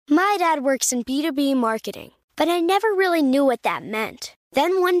My dad works in B2B marketing, but I never really knew what that meant.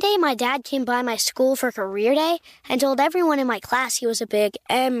 Then one day my dad came by my school for career day and told everyone in my class he was a big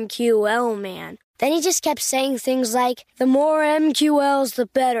MQL man. Then he just kept saying things like, the more MQLs, the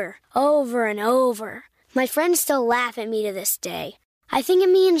better, over and over. My friends still laugh at me to this day. I think it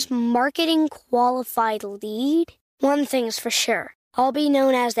means marketing qualified lead. One thing's for sure, I'll be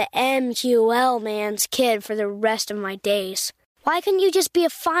known as the MQL man's kid for the rest of my days. Why couldn't you just be a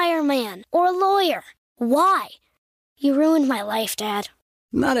fireman or a lawyer? Why? You ruined my life, Dad.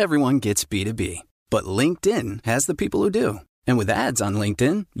 Not everyone gets B2B, but LinkedIn has the people who do. And with ads on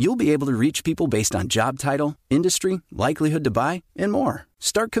LinkedIn, you'll be able to reach people based on job title, industry, likelihood to buy, and more.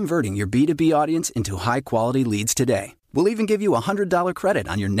 Start converting your B2B audience into high-quality leads today. We'll even give you a $100 credit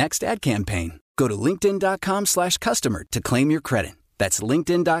on your next ad campaign. Go to linkedin.com/customer to claim your credit. That's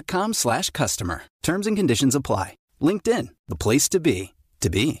linkedin.com/customer. Terms and conditions apply. LinkedIn, the place to be, to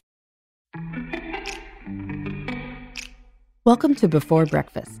be. Welcome to Before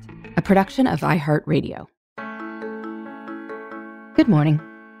Breakfast, a production of iHeartRadio. Good morning.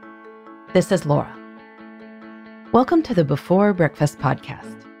 This is Laura. Welcome to the Before Breakfast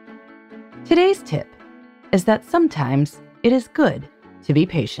podcast. Today's tip is that sometimes it is good to be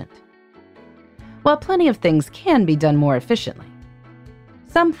patient. While plenty of things can be done more efficiently,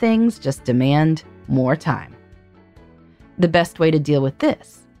 some things just demand more time. The best way to deal with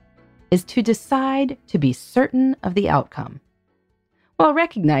this is to decide to be certain of the outcome, while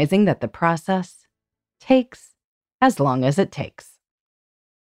recognizing that the process takes as long as it takes.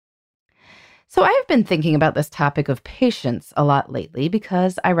 So I've been thinking about this topic of patience a lot lately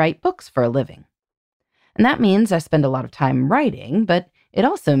because I write books for a living. And that means I spend a lot of time writing, but it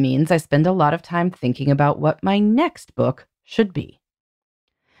also means I spend a lot of time thinking about what my next book should be.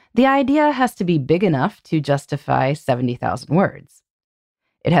 The idea has to be big enough to justify 70,000 words.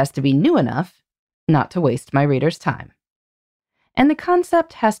 It has to be new enough not to waste my reader's time. And the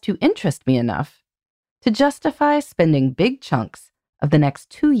concept has to interest me enough to justify spending big chunks of the next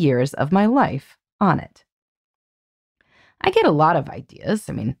 2 years of my life on it. I get a lot of ideas.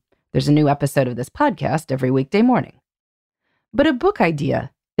 There's a new episode of this podcast every weekday morning. But a book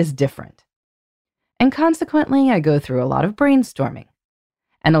idea is different. And consequently, I go through a lot of brainstorming,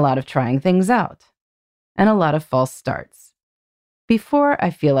 and a lot of trying things out, and a lot of false starts, before I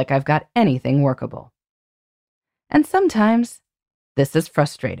feel like I've got anything workable. And sometimes this is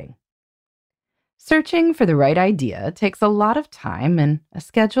frustrating. Searching for the right idea takes a lot of time and a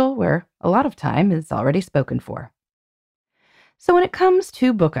schedule where a lot of time is already spoken for. So when it comes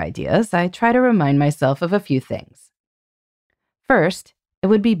to book ideas, I try to remind myself of a few things. First, it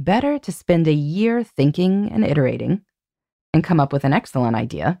would be better to spend a year thinking and iterating and come up with an excellent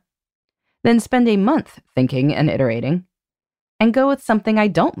idea than spend a month thinking and iterating and go with something I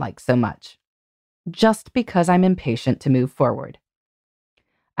don't like so much, just because I'm impatient to move forward.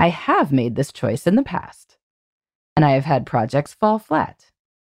 I have made this choice in the past, and I have had projects fall flat,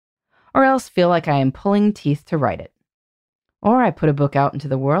 or else feel like I am pulling teeth to write it. Or I put a book out into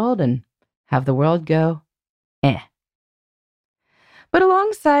the world and have the world go, eh. But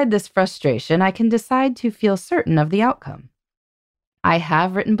alongside this frustration, I can decide to feel certain of the outcome. I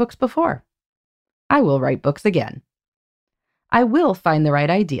have written books before. I will write books again. I will find the right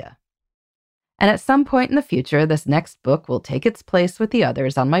idea. And at some point in the future, this next book will take its place with the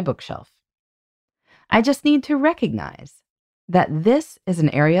others on my bookshelf. I just need to recognize that this is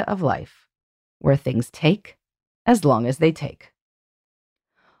an area of life where things take as long as they take.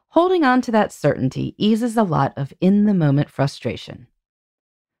 Holding on to that certainty eases a lot of in-the-moment frustration,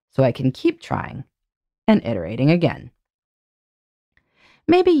 so I can keep trying and iterating again.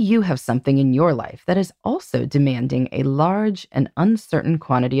 Maybe you have something in your life that is also demanding a large and uncertain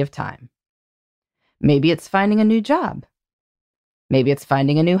quantity of time. Maybe it's finding a new job. Maybe it's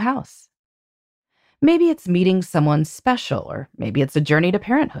finding a new house. Maybe it's meeting someone special, or maybe it's a journey to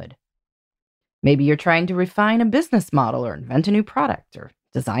parenthood. Maybe you're trying to refine a business model or invent a new product or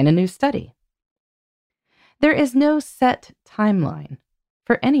design a new study. There is no set timeline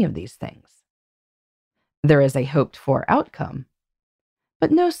for any of these things. There is a hoped-for outcome,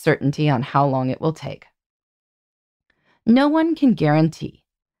 but no certainty on how long it will take. No one can guarantee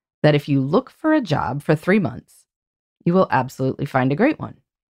that if you look for a job for 3 months, you will absolutely find a great one.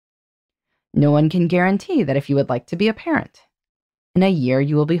 No one can guarantee that if you would like to be a parent, in a year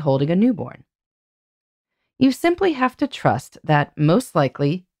you will be holding a newborn. You simply have to trust that most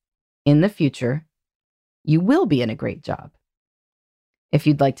likely, in the future, you will be in a great job. If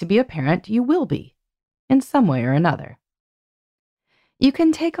you'd like to be a parent, you will be, in some way or another. You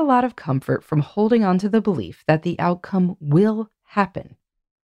can take a lot of comfort from holding on to the belief that the outcome will happen.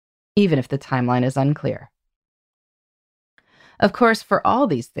 even if the timeline is unclear. Of course, for all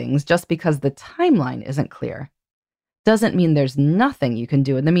these things, just because the timeline isn't clear doesn't mean there's nothing you can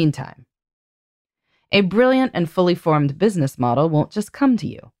do in the meantime. A brilliant and fully formed business model won't just come to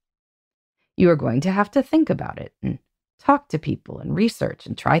you. You are going to have to think about it and talk to people and research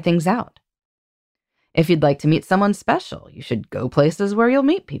and try things out. If you'd like to meet someone special, you should go places where you'll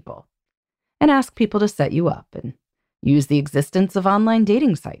meet people and ask people to set you up and use the existence of online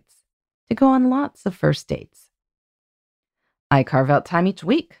dating sites to go on lots of first dates. I carve out time each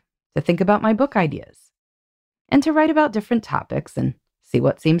week to think about my book ideas and to write about different topics and see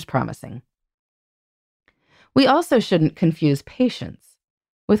what seems promising. We also shouldn't confuse patience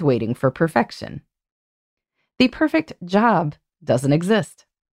with waiting for perfection. The perfect job doesn't exist.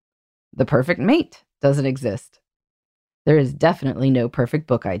 The perfect mate doesn't exist. There is definitely no perfect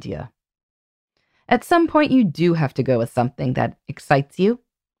book idea. At some point, you do have to go with something that excites you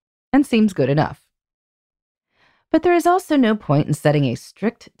and seems good enough. But there is also no point in setting a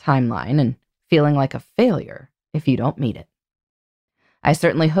strict timeline and feeling like a failure if you don't meet it. I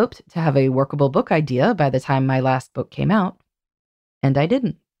certainly hoped to have a workable book idea by the time my last book came out, and I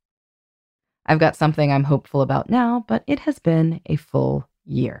didn't. I've got something I'm hopeful about now, but it has been a full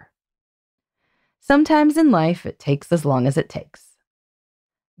year. Sometimes in life, it takes as long as it takes.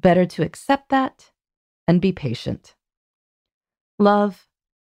 Better to accept that and be patient. Love,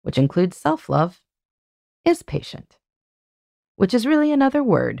 which includes self-love, is patient, which is really another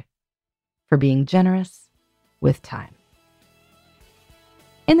word for being generous with time.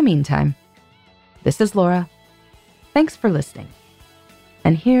 In the meantime, this is Laura. Thanks for listening.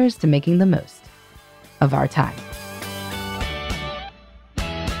 And here's to making the most of our time.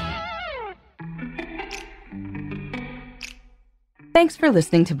 Thanks for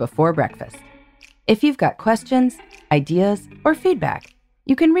listening to Before Breakfast. If you've got questions, ideas, or feedback,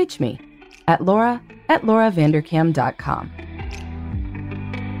 you can reach me at laura@lauravanderkam.com.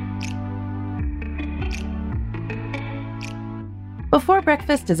 Before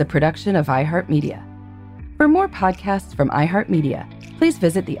Breakfast is a production of iHeartMedia. For more podcasts from iHeartMedia, please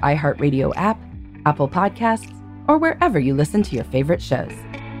visit the iHeartRadio app, Apple Podcasts, or wherever you listen to your favorite shows.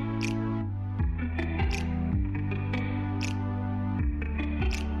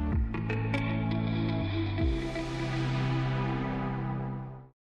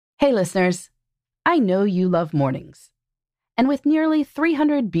 Hey listeners, I know you love mornings. And with nearly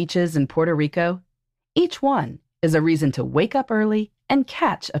 300 beaches in Puerto Rico, each one is a reason to wake up early and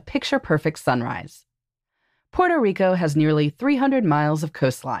catch a picture-perfect sunrise. Puerto Rico has nearly 300 miles of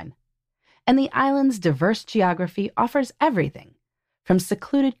coastline, and the island's diverse geography offers everything from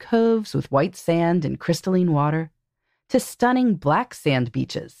secluded coves with white sand and crystalline water to stunning black sand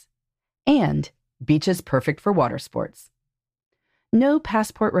beaches and beaches perfect for water sports. No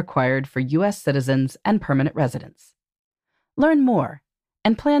passport required for U.S. citizens and permanent residents. Learn more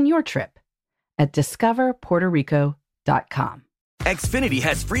and plan your trip at discoverpuertorico.com. Xfinity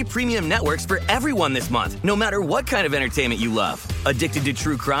has free premium networks for everyone this month, no matter what kind of entertainment you love. Addicted to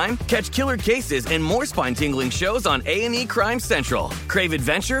true crime? Catch killer cases and more spine-tingling shows on A&E Crime Central. Crave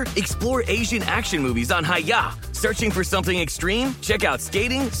adventure? Explore Asian action movies on Hi-YAH. Searching for something extreme? Check out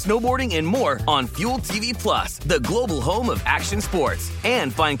skating, snowboarding, and more on Fuel TV Plus, the global home of action sports.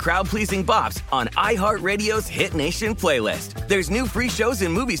 And find crowd-pleasing bops on iHeartRadio's Hit Nation playlist. There's new free shows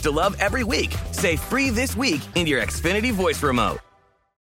and movies to love every week. Say free this week in your Xfinity voice remote.